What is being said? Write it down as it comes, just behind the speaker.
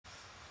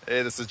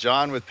Hey, this is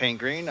John with Paint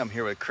Green. I'm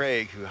here with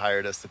Craig, who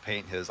hired us to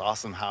paint his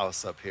awesome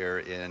house up here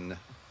in,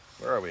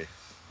 where are we?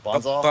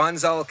 Bonsall?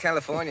 Bonsall,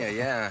 California.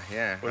 Yeah,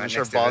 yeah. Wasn't Right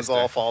sure next to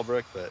Bonsall, Vista.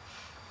 Fallbrook,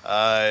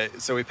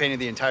 but so we painted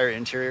the entire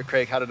interior.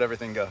 Craig, how did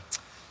everything go?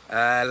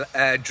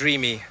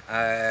 Dreamy.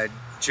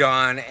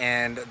 John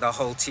and the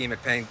whole team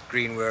at Paint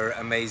Green were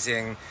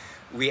amazing.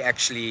 We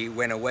actually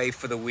went away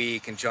for the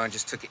week, and John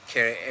just took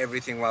care of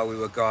everything while we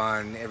were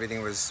gone.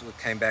 Everything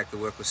came back. The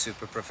work was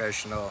super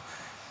professional.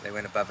 They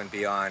went above and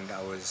beyond.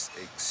 I was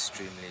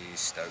extremely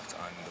stoked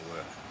on the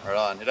work. Right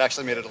on. It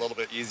actually made it a little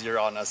bit easier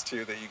on us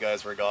too that you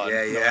guys were gone.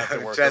 Yeah, You don't have to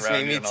yeah. work Trust around me,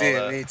 you me and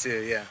all too, me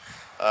too. Yeah.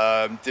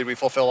 that. Did we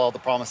fulfill all the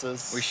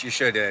promises? You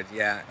sure did.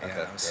 Yeah, yeah.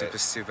 Okay, I'm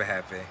super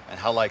happy. And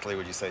how likely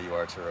would you say you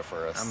are to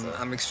refer us?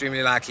 I'm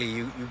extremely likely.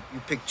 You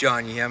picked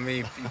John. You hear me?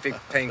 You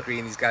picked Paint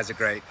Green. These guys are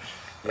great.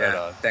 Yeah. Right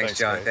on. Thanks,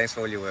 John. Craig. Thanks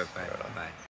for all your work, man. Right on. Bye.